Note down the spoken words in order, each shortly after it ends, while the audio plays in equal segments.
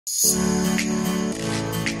வணக்கம்.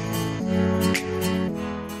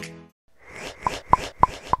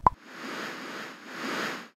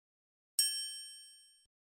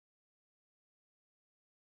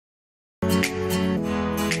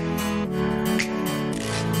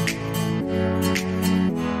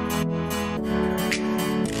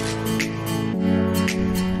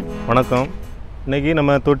 இன்றைக்கி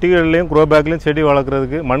நம்ம தொட்டிகள்லையும் க்ரோ பேக்லையும் செடி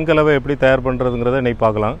வளர்க்குறதுக்கு மண் கலவை எப்படி தயார் பண்ணுறதுங்கிறத இன்றைக்கி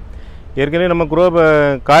பார்க்கலாம். ஏற்கனவே நம்ம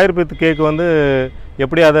காயர் பீத் கேக்கு வந்து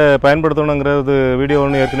எப்படி அதை பயன்படுத்தணுங்கிறது வீடியோ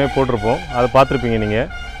ஒன்று ஏற்கனவே போட்டிருப்போம். அதை பார்த்துருப்பீங்க நீங்கள்.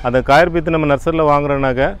 அந்த காயர் பீத்து நம்ம நர்சரியில்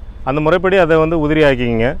வாங்குறோன்னாக்க அந்த முறைப்படி அதை வந்து உதிரி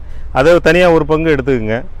ஆக்கிக்கிங்க. அதை தனியாக ஒரு பங்கு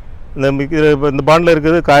எடுத்துக்கோங்க. இந்த பாண்டில்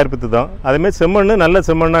இருக்கிறது காயர் பீத்து தான். அதேமாதிரி செம்மண் நல்ல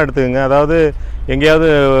செம்மண்ணாக எடுத்துக்கோங்க. அதாவது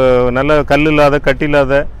எங்கேயாவது நல்ல கல் இல்லாத கட்டி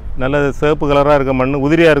இல்லாத நல்ல சிவப்பு கலராக இருக்க மண்,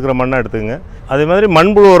 உதிரியாக இருக்கிற மண்ணை எடுத்துக்கங்க. அதே மாதிரி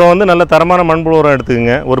மண்புழு உரம் வந்து நல்ல தரமான மண்புழு உரம்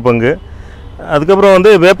எடுத்துக்கங்க ஒரு பங்கு. அதுக்கப்புறம் வந்து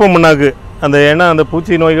வேப்ப முன்னாக்கு, ஏன்னா அந்த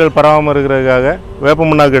பூச்சி நோய்கள் பரவாமல் இருக்கிறதுக்காக வேப்ப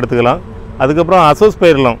முன்னாக்கு எடுத்துக்கலாம். அதுக்கப்புறம்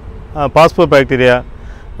அசோஸ்பைரிலம், பாஸ்போ பாக்டீரியா,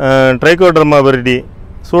 ட்ரைகோ வெர்டி,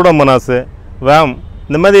 சூடோமோனாஸு, வேம்,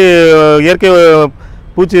 இந்த மாதிரி இயற்கை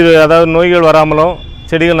பூச்சி அதாவது நோய்கள் வராமலும்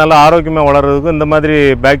செடிகள் நல்லா ஆரோக்கியமாக வளர்கிறதுக்கும் இந்த மாதிரி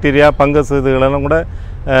பாக்டீரியா பங்கஸ் இதுகளெல்லாம் கூட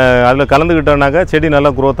அதில் கலந்துக்கிட்டோன்னாக்கா செடி நல்லா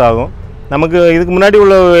க்ரோத் ஆகும். நமக்கு இதுக்கு முன்னாடி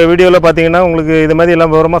உள்ள வீடியோவில் பார்த்தீங்கன்னா உங்களுக்கு இது மாதிரி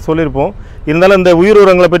எல்லாம் விவரமாக சொல்லியிருப்போம். இருந்தாலும் இந்த உயிர்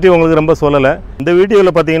உரங்களை பற்றி உங்களுக்கு ரொம்ப சொல்லலை. இந்த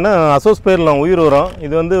வீடியோவில் பார்த்தீங்கன்னா அசோஸ்பைரிலம் உயிர் உரம்,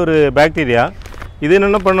 இது வந்து ஒரு பாக்டீரியா. இது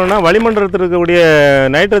என்ன பண்ணணும்னா வளிமண்டலத்தில் இருக்கக்கூடிய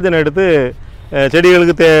நைட்ரஜனை எடுத்து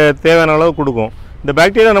செடிகளுக்கு தேவையான அளவு கொடுக்கும். இந்த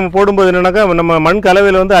பாக்டீரியா நம்ம போடும்போது என்னென்னாக்கா நம்ம மண்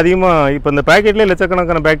கலவையில் வந்து அதிகமாக இப்போ இந்த பேக்கெட்லேயே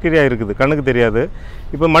லட்சக்கணக்கான பாக்டீரியா இருக்குது, கண்ணுக்கு தெரியாது.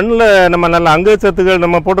 இப்போ மண்ணில் நம்ம நல்ல அங்க சத்துக்கள்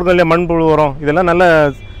நம்ம போட்டிருக்கோம் இல்லையா, மண்புழு உரம், இதெல்லாம் நல்ல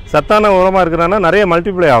சத்தான உரமாக இருக்கிறனால நிறைய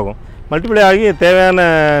மல்டிப்ளை ஆகும். மல்டிப்ளை ஆகி தேவையான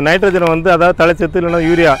நைட்ரஜனை வந்து அதாவது தலைச்சத்து இல்லைன்னா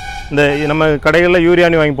யூரியா, இந்த நம்ம கடைகளில்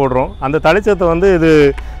யூரியானி வாங்கி போடுறோம், அந்த தலைச்சத்தை வந்து இது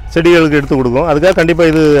செடிகளுக்கு எடுத்து கொடுக்கும். அதுக்காக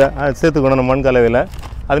கண்டிப்பாக இது சேர்த்துக்கணும் நம்ம மண் கலவையில்.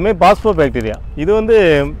 அதுமாதிரி பாஸ்போ பாக்டீரியா, இது வந்து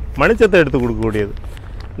மணிச்சத்தை எடுத்து கொடுக்கக்கூடியது.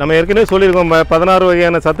 நம்ம ஏற்கனவே சொல்லியிருக்கோம் 16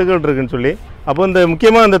 வகையான சத்துக்கள் இருக்குதுன்னு சொல்லி. அப்போ இந்த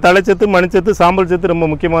முக்கியமாக இந்த தலைச்சத்து, மணிச்சத்து, சாம்பல் சத்து ரொம்ப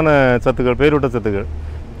முக்கியமான சத்துக்கள், பேரூட்ட சத்துக்கள்.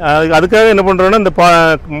 அதுக்காக என்ன பண்ணுறோன்னா இந்த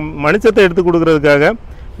மணிச்சத்தை எடுத்து கொடுக்குறதுக்காக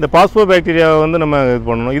இந்த பாஸ்போ பாக்டீரியாவை வந்து நம்ம இது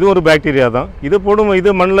பண்ணணும். இது ஒரு பாக்டீரியா தான்.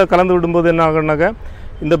 இது மண்ணில் கலந்து விடும்போது என்ன ஆகுனாக்கா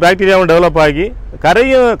இந்த பாக்டீரியாவும் டெவலப் ஆகி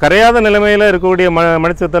கரையாத நிலைமையில் இருக்கக்கூடிய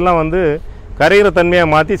மணிச்சத்தெல்லாம் வந்து கரையிற தன்மையாக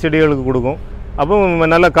மாற்றி செடிகளுக்கு கொடுக்கும். அப்போ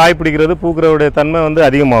நல்லா காய் பிடிக்கிறது, பூக்கிறவுடைய தன்மை வந்து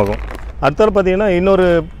அதிகமாகும். அடுத்தது பார்த்திங்கன்னா இன்னொரு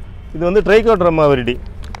இது வந்து ட்ரைகோ வெர்டி.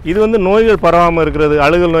 இது வந்து நோய்கள் பரவாமல் இருக்கிறது,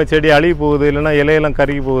 அழுகல் நோய், செடி அழுகி போகுது இல்லைன்னா இலையெல்லாம்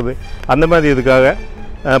கருகி போகுது, அந்த மாதிரி இதுக்காக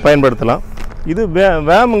பயன்படுத்தலாம். இது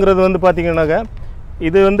வேம்ங்கிறது வந்து பார்த்திங்கன்னாக்கா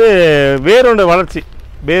இது வந்து வேரோட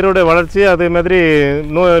வளர்ச்சி அதே மாதிரி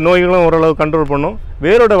நோய்களும் ஓரளவு கண்ட்ரோல் பண்ணும்.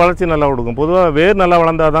 வேரோட வளர்ச்சி நல்லா கொடுக்கும். பொதுவாக வேர் நல்லா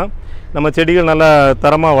வளர்ந்தால் தான் நம்ம செடிகள் நல்லா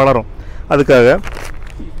தரமாக வளரும். அதுக்காக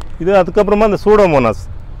இது. அதுக்கப்புறமா இந்த சூடோமோனாஸ்,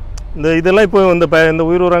 இதெல்லாம் இப்போ இந்த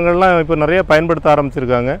உயிர் உரங்கள்லாம் இப்போ நிறைய பயன்படுத்த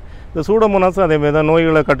ஆரம்பிச்சிருக்காங்க. இந்த சூடோமோனாஸ் அதேமாதிரி தான்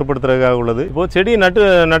நோய்களை கட்டுப்படுத்துறதுக்காக உள்ளது. இப்போது செடி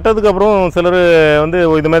நட்டதுக்கப்புறம் சிலர் வந்து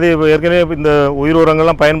இது மாதிரி ஏற்கனவே இந்த உயிர்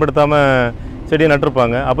உரங்கள்லாம் பயன்படுத்தாமல் செடி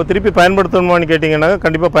நட்டிருப்பாங்க. அப்போ திருப்பி பயன்படுத்தணுமான்னு கேட்டிங்கன்னா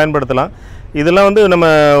கண்டிப்பாக பயன்படுத்தலாம். இதெல்லாம் வந்து நம்ம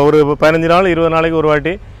ஒரு 15 நாள் 20 நாளைக்கு ஒரு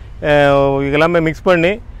வாட்டி எல்லாமே மிக்ஸ்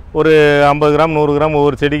பண்ணி ஒரு 50 கிராம் 100 கிராம்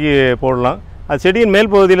ஒவ்வொரு செடிக்கு போடலாம். அது செடியின்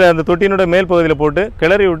மேல் பகுதியில், அந்த தொட்டியினுடைய மேல் பகுதியில் போட்டு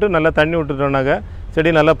கிளறி விட்டு நல்லா தண்ணி விட்டுட்டோம்னாக்கா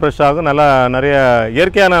செடி நல்லா ஃப்ரெஷ் ஆகும், நல்லா நிறைய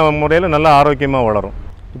இயற்கையான முறையில் நல்லா ஆரோக்கியமாக வளரும்.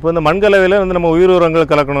 இப்போ இந்த மண்கலவையில் வந்து நம்ம உயிர் உரங்கள்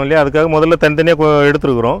கலக்கணும் இல்லையா, அதுக்காக முதல்ல தனித்தனியாக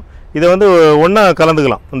எடுத்துருக்குறோம். இதை வந்து ஒன்றா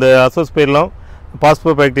கலந்துக்கலாம். இந்த அசோஸ்பைரிலம்,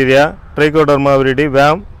 பாஸ்போ பாக்டீரியா, ட்ரைகோ வெர்டி,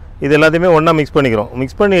 வேம், இது எல்லாத்தையுமே ஒன்றா மிக்ஸ் பண்ணிக்கிறோம்.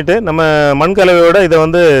 மிக்ஸ் பண்ணிவிட்டு நம்ம மண் கலவையோடு இதை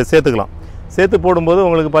வந்து சேர்த்துக்கலாம். சேர்த்து போடும்போது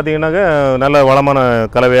உங்களுக்கு பார்த்திங்கனாக்கா நல்ல வளமான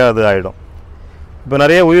கலவையாக அது ஆகிடும். இப்போ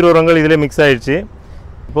நிறைய உயிர் உரங்கள் இதிலே மிக்ஸ் ஆகிடுச்சு.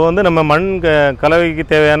 இப்போ வந்து நம்ம மண் கலவைக்கு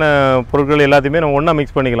தேவையான பொருட்கள் எல்லாத்தையுமே நம்ம ஒன்றா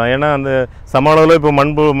மிக்ஸ் பண்ணிக்கலாம். ஏன்னா அந்த சம அளவில்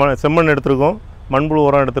இப்போ செம்மண் எடுத்துருக்கோம், மண்புழு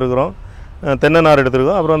உரம் எடுத்துருக்குறோம், தென்னை நார்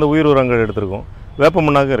எடுத்துருக்கோம், அப்புறம் அந்த உயிர் உரங்கள் எடுத்துருக்கோம், வேப்ப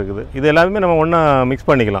மண்ணாக இருக்குது. இது எல்லாமே நம்ம ஒன்றா மிக்ஸ்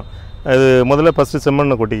பண்ணிக்கலாம். அது முதல்ல ஃபஸ்ட்டு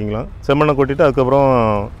செம்மண்ணை கொட்டிக்கலாம். செம்மண்ணை கொட்டிட்டு அதுக்கப்புறம்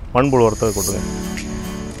மண்புழு உரத்தை கொட்டுங்க.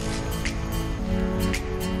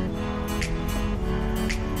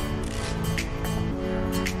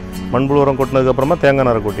 மண்புழு உரம் கொட்டினதுக்கப்புறமா தேங்காய்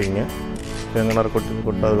நாரை கொட்டிக்கிங்க. தேங்காய் நாரை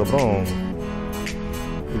கொட்டினதுக்கப்புறம்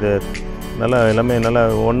இதை நல்லா எல்லாமே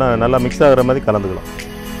ஒன்றா நல்லா மிக்ஸ் ஆகிற மாதிரி கலந்துக்கலாம்.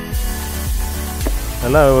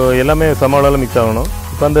 நல்லா எல்லாமே சம அளவில் மிக்ஸ் ஆகணும்.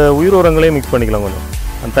 இப்போ அந்த உயிர் உரங்களையும் மிக்ஸ் பண்ணிக்கலாம். கொஞ்சம்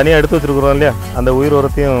அந்த தனியாக எடுத்து வச்சுருக்குறோம் இல்லையா, அந்த உயிர்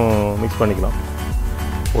உரத்தையும் மிக்ஸ் பண்ணிக்கலாம்,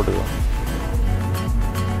 போட்டுக்கலாம்.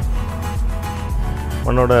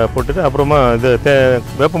 மண்ணோட போட்டுட்டு அப்புறமா இது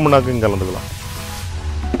வேப்ப மண்ணாக்கையும் கலந்துக்கலாம்.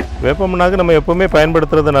 வேப்ப மண்ணாக்கு நம்ம எப்போவுமே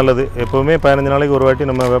பயன்படுத்துறது நல்லது. எப்போவுமே 15 நாளைக்கு ஒரு வாட்டி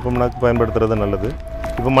நம்ம வேப்ப மண்ணாக்கு பயன்படுத்துறது நல்லது.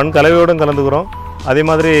 இப்போ மண் கலவையோடும் கலந்துக்கிறோம். அதே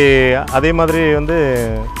மாதிரி வந்து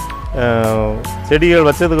செடிகள்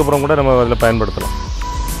வச்சதுக்கப்புறம் கூட நம்ம அதில் பயன்படுத்தலாம்.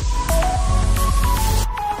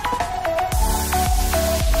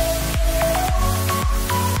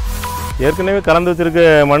 ஏற்கனவே கலந்து வச்சுருக்க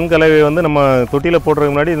மண் கலவை வந்து நம்ம தொட்டியில்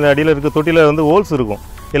போடுறதுக்கு முன்னாடி இந்த அடியில் இருக்க தொட்டியில் வந்து ஹோல்ஸ் இருக்கும்.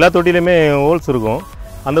 எல்லா தொட்டிலையுமே ஹோல்ஸ் இருக்கும்.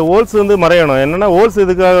 அந்த ஹோல்ஸ் வந்து மறையணும். என்னென்னா ஹோல்ஸ்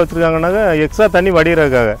எதுக்காக வச்சுருக்காங்கன்னாக்கா எக்ஸ்ட்ரா தண்ணி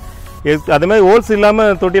வடிகிறதுக்காக. அதேமாதிரி ஹோல்ஸ்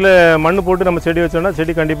இல்லாமல் தொட்டியில் மண் போட்டு நம்ம செடி வச்சோம்னா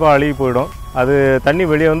செடி கண்டிப்பாக அழுகி போயிடும். அது தண்ணி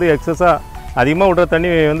வெளியே வந்து எக்ஸஸாக அதிகமாக விட்ற தண்ணி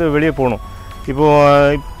வந்து வெளியே போகணும்.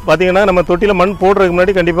 இப்போது பார்த்திங்கன்னா நம்ம தொட்டியில் மண் போடுறதுக்கு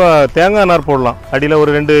முன்னாடி கண்டிப்பாக தேங்காய் நார் போடலாம். அடியில்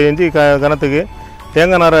ஒரு 2 இன்ச்சு கனத்துக்கு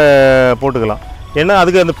தேங்காய் நாரை போட்டுக்கலாம். ஏன்னா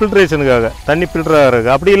அதுக்கு அந்த ஃபில்ட்ரேஷனுக்காக தண்ணி ஃபில்டராக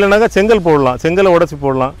இருக்குது. அப்படி இல்லைனாக்கா செங்கல் போடலாம். செங்கலை உடச்சி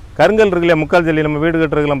போடலாம். கருங்கல் இருக்கு இல்லையா, முக்கால் ஜல்லி நம்ம வீடு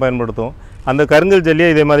கட்டுறதுக்கெல்லாம் பயன்படுத்தும். அந்த கருங்கல் ஜல்லியை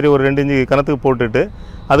இதே மாதிரி ஒரு 2 இன்ச்சு கனத்துக்கு போட்டுட்டு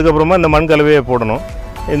அதுக்கப்புறமா இந்த மண் கலவையை போடணும்.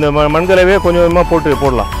 இந்த மண் கலவையை கொஞ்சம் கொஞ்சமாக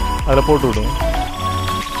போடலாம். அதில் போட்டு விடுங்க.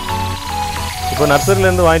 இப்போ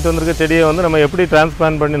நர்சரிலேருந்து வாங்கிட்டு வந்திருக்க செடியை வந்து நம்ம எப்படி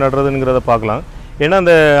டிரான்ஸ்பிளான்ட் பண்ணி நடுறதுங்கிறத பார்க்கலாம். ஏன்னா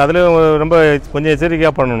அந்த அதில் ரொம்ப கொஞ்சம்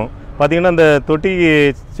எச்சரிக்கையாக பண்ணணும். பார்த்திங்கன்னா அந்த தொட்டி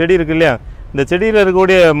செடி இருக்குது இல்லையா, இந்த செடியில்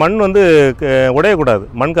இருக்கக்கூடிய மண் வந்து உடையக்கூடாது.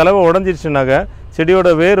 மண் கலவை உடஞ்சிடுச்சுனாக்கா செடியோட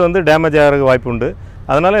வேர் வந்து டேமேஜ் ஆகிறதுக்கு வாய்ப்பு உண்டு.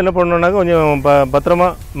 அதனால் என்ன பண்ணணுன்னாக்கா கொஞ்சம் பத்திரமா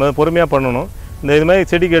பொறுமையாக பண்ணணும். இது மாதிரி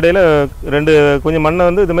செடிக்கு இடையில் கொஞ்சம் மண்ணை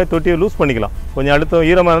வந்து இது மாதிரி தொட்டியை லூஸ் பண்ணிக்கலாம். கொஞ்சம் அழுத்தம்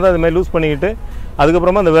ஈரமாக இருந்தால் அது மாதிரி லூஸ் பண்ணிக்கிட்டு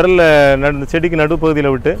அதுக்கப்புறமா அந்த விரலில் செடிக்கு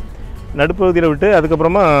நடுப்பகுதியில் விட்டு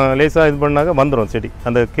அதுக்கப்புறமா லேசாக இது பண்ணாக்க வந்துடும் செடி.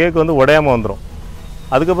 அந்த கேக் வந்து உடையாமல் வந்துடும்.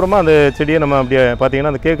 அதுக்கப்புறமா அந்த செடியை நம்ம அப்படியே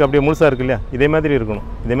பார்த்திங்கன்னா அந்த கேக் அப்படியே முழுசாக இருக்கு இல்லையா, இதே மாதிரி இருக்கணும்.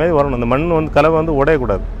 இதே மாதிரி வரணும். அந்த மண் வந்து கலவை வந்து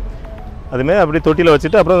உடையக்கூடாது. அதுமாதிரி அப்படியே தொட்டியில்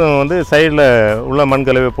வச்சுட்டு அப்புறம் வந்து சைடில் உள்ள மண்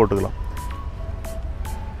கலவையை போட்டுக்கலாம்.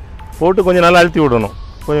 போட்டு கொஞ்சம் நல்லா அழுத்தி விடணும்.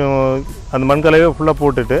 கொஞ்சம் அந்த மண் கலவையை ஃபுல்லாக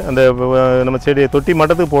போட்டுட்டு அந்த நம்ம செடியை தொட்டி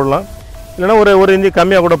மட்டத்துக்கு போடலாம். இல்லைனா ஒரு இன்ச்சு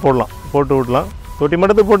கம்மியாக கூட போட்டு விடலாம். தொட்டி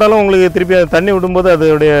மட்டத்துக்கு போட்டாலும் உங்களுக்கு திருப்பி தண்ணி விடும்போது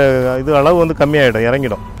அதோடைய அளவு வந்து கம்மியாகிடும்,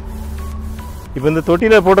 இறங்கிடும். இப்போ இந்த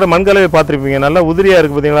தொட்டியில் போடுற மண் கலவை பார்த்துருப்பீங்க, நல்லா உதிரியாக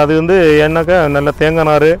இருக்குது பார்த்தீங்களா. அது வந்து ஏன்னாக்கா நல்லா தேங்காய்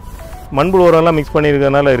நார் மண்புழு உரம்லாம் மிக்ஸ்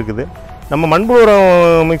பண்ணியிருக்கிறதுனால இருக்குது. நம்ம மண்புழு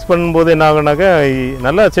உரம் மிக்ஸ் பண்ணும்போது என்ன ஆகுனாக்கா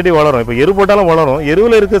நல்லா செடி வளரும். இப்போ எரு போட்டாலும் வளரும்.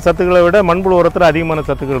 எருவில் இருக்க சத்துக்களை விட மண்புழு உரத்தில் அதிகமான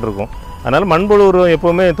சத்துக்கள் இருக்கும். அதனால் மண்புழு உரம்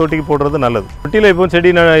எப்போவுமே தொட்டிக்கு போடுறது நல்லது. தொட்டியில் இப்போ செடி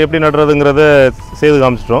எப்படி நடுறதுங்கிறத செய்து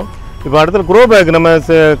காமிச்சிட்டோம். இப்போ அடுத்த க்ரோ பேக் நம்ம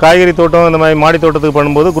காய்கறி தோட்டம் இந்த மாதிரி மாடி தோட்டத்துக்கு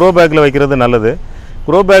பண்ணும்போது க்ரோ பேக்கில் வைக்கிறது நல்லது.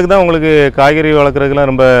 க்ரோ பேக் தான் உங்களுக்கு காய்கறி வளர்க்குறதுக்குலாம்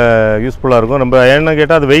ரொம்ப யூஸ்ஃபுல்லாக இருக்கும். நம்ம ஏன்னு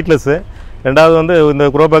கேட்டால் அது வெயிட்லெஸ்ஸு. ரெண்டாவது வந்து இந்த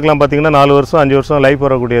க்ரோ பேக்லாம் பார்த்திங்கன்னா 4 வருஷம் 5 வருஷம் லைஃப்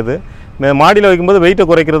வரக்கூடியது. மாடியில் வைக்கும்போது வெயிட்டை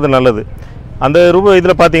குறைக்கிறது நல்லது. அந்த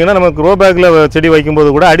இதில் பார்த்திங்கன்னா நம்ம க்ரோ பேக்கில் செடி வைக்கும்போது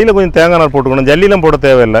கூட அடியில் கொஞ்சம் தேங்காய் நார் போட்டுக்கணும். ஜல்லிலாம் போட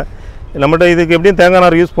தேவையில்லை. நம்மகிட்ட இதுக்கு எப்படியும் தேங்காய்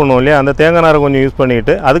நார் யூஸ் பண்ணுவோம் இல்லையா, அந்த தேங்காய் நாரை கொஞ்சம் யூஸ்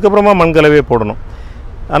பண்ணிக்கிட்டு அதுக்கப்புறமா மண் கலவையே போடணும்.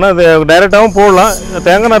 ஆனால் அது டைரெக்டாகவும் போடலாம்.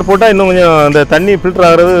 தேங்காய் நார் போட்டால் இன்னும் கொஞ்சம் அந்த தண்ணி ஃபில்டர்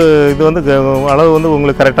ஆகிறது இது வந்து அளவு வந்து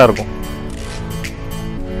உங்களுக்கு கரெக்டாக இருக்கும்.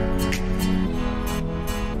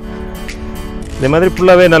 இதே மாதிரி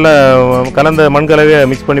ஃபுல்லாகவே நல்லா கலந்த மண் கலவையை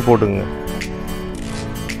மிக்ஸ் பண்ணி போட்டுங்க.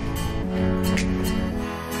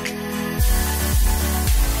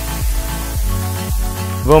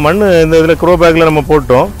 இப்போ மண் இந்த இதில் க்ரோ பேக்கில் நம்ம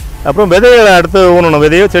போட்டோம். அப்புறம் விதையை அடுத்து ஊனணும்.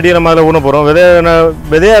 விதையோ செடியை நம்ம அதில் ஊன போகிறோம்.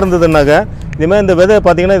 விதையாக இருந்ததுன்னாக்கா இதுமாதிரி இந்த விதை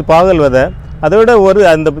பார்த்திங்கன்னா இது பாகல் விதை. அதை விட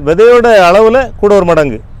அந்த விதையோட அளவில் கூட ஒரு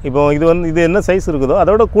மடங்கு. இப்போ இது என்ன சைஸ் இருக்குதோ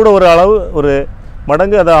அதோட கூட ஒரு அளவு ஒரு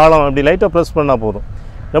மடங்கு அதை ஆழம் அப்படி லைட்டாக ப்ரெஸ் பண்ணால் போதும்.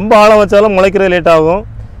 ரொம்ப ஆழம் வச்சாலும் முளைக்கிறது லேட் ஆகும்.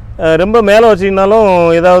 ரொம்ப மேலே வச்சிங்கனாலும்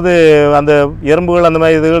ஏதாவது அந்த எறும்புகள் அந்த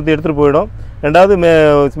மாதிரி இதுகள் எடுத்துகிட்டு போயிடும். ரெண்டாவது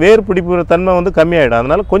வேர் பிடிப்பு தன்மை வந்து கம்மியாகிடும்.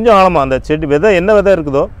 அதனால் கொஞ்சம் ஆழமாக அந்த செடி விதை என்ன விதை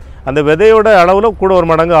இருக்குதோ அந்த விதையோட அளவில் கூட ஒரு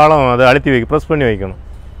மடங்கு ஆழம் அதை அழுத்தி ப்ரெஸ் பண்ணி வைக்கணும்.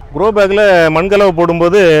 க்ரோ பேக்கில் மண்கலவை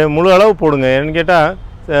போடும்போது முழு அளவு போடுங்க. ஏன்னு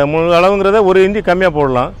கேட்டால் முழு அளவுங்கிறத 1 இன்ச்சு கம்மியாக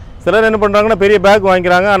போடலாம். சிலர் என்ன பண்ணுறாங்கன்னா பெரிய பேக்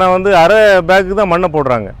வாங்கிக்கிறாங்க. ஆனால் வந்து அரை பேக்கு தான் மண்ணை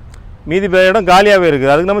போடுறாங்க. மீதி இடம் காலியாகவே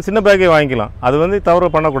இருக்குது. அதுக்கு நம்ம சின்ன பேக்கே வாங்கிக்கலாம். அது வந்து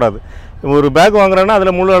தவறு பண்ணக்கூடாது. ஒரு பேக் வாங்குறோன்னா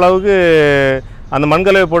அதில் முழு அளவுக்கு அந்த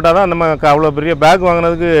மண்கலவை போட்டால் தான் நம்ம அவ்வளோ பெரிய பேக்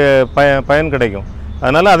வாங்கினதுக்கு பயன் கிடைக்கும்.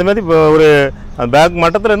 அதனால் அதுமாதிரி இப்போ ஒரு பேக்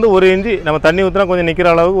மட்டத்துலேருந்து 1 இன்ச்சு நம்ம தண்ணி ஊற்றினா கொஞ்சம் நிற்கிற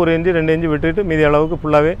அளவுக்கு 1 இன்ச்சு 2 இன்ச்சு விட்டுட்டு மீதி அளவுக்கு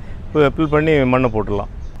ஃபுல்லாகவே ஃபில் பண்ணி மண்ணை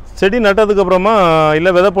போட்டுடலாம். செடி நட்டதுக்கப்புறமா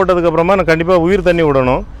இல்லை விதை போட்டதுக்கப்புறமா நான் கண்டிப்பாக உயிர் தண்ணி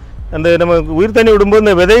விடணும். அந்த நம்ம உயிர் தண்ணி விடும்போது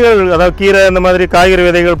இந்த விதைகள் அதாவது கீரை இந்த மாதிரி காய்கறி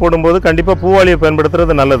விதைகள் போடும்போது கண்டிப்பாக பூவாளியை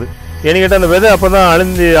பயன்படுத்துறது நல்லது. ஏன்னு கேட்டால் அந்த விதை அப்போ தான்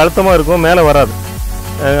அழுத்தமாக இருக்கும், மேலே வராது.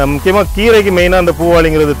 முக்கியமாக கீரைக்கு மெயினாக அந்த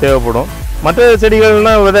பூவாளிங்கிறது தேவைப்படும். மற்ற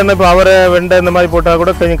செடிகள்னால் விதை இப்போ அவரை வெண்டை இந்த மாதிரி போட்டால்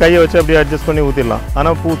கூட கொஞ்சம் கையை வச்சு அப்படியே அட்ஜஸ்ட் பண்ணி ஊற்றிடலாம்.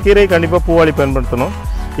 ஆனால் கீரை கண்டிப்பாக பூவாளி பயன்படுத்தணும்.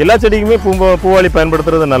 எல்லா செடிக்குமே பூவாளி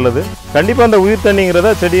பயன்படுத்துறது நல்லது. கண்டிப்பாக அந்த உயிர்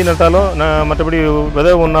தண்ணிங்கிறத செடி நட்டாலும் மற்றபடி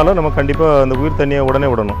விதை ஒன்றாலும் நம்ம கண்டிப்பாக அந்த உயிர் தண்ணியை உடனே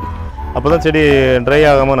விடணும். அப்போ தான் செடி ட்ரை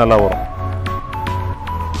ஆகாமல் நல்லா வரும்.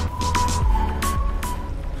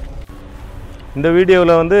 இந்த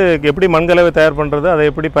வீடியோவில் வந்து எப்படி மண்கலவை தயார் பண்ணுறது, அதை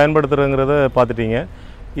எப்படி பயன்படுத்துகிறதுங்கிறத பார்த்துட்டீங்க.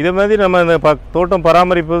 இதே மாதிரி நம்ம இந்த தோட்டம்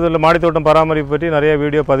பராமரிப்பு இல்லை மாடி தோட்டம் பராமரிப்பு பற்றி நிறைய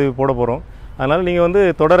வீடியோ பதிவு போட போகிறோம். அதனால் நீங்கள் வந்து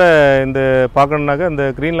தொடர இந்த பார்க்கணுன்னாக்க இந்த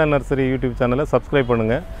கிரீன்லேண்ட் நர்சரி யூடியூப் சேனலை சப்ஸ்கிரைப்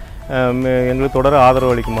பண்ணுங்கள். எங்களுக்கு தொடர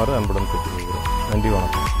ஆதரவு அளிக்குமாறு அன்புடன் கேட்டுக்கொள்கிறோம். நன்றி,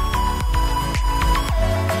 வணக்கம்.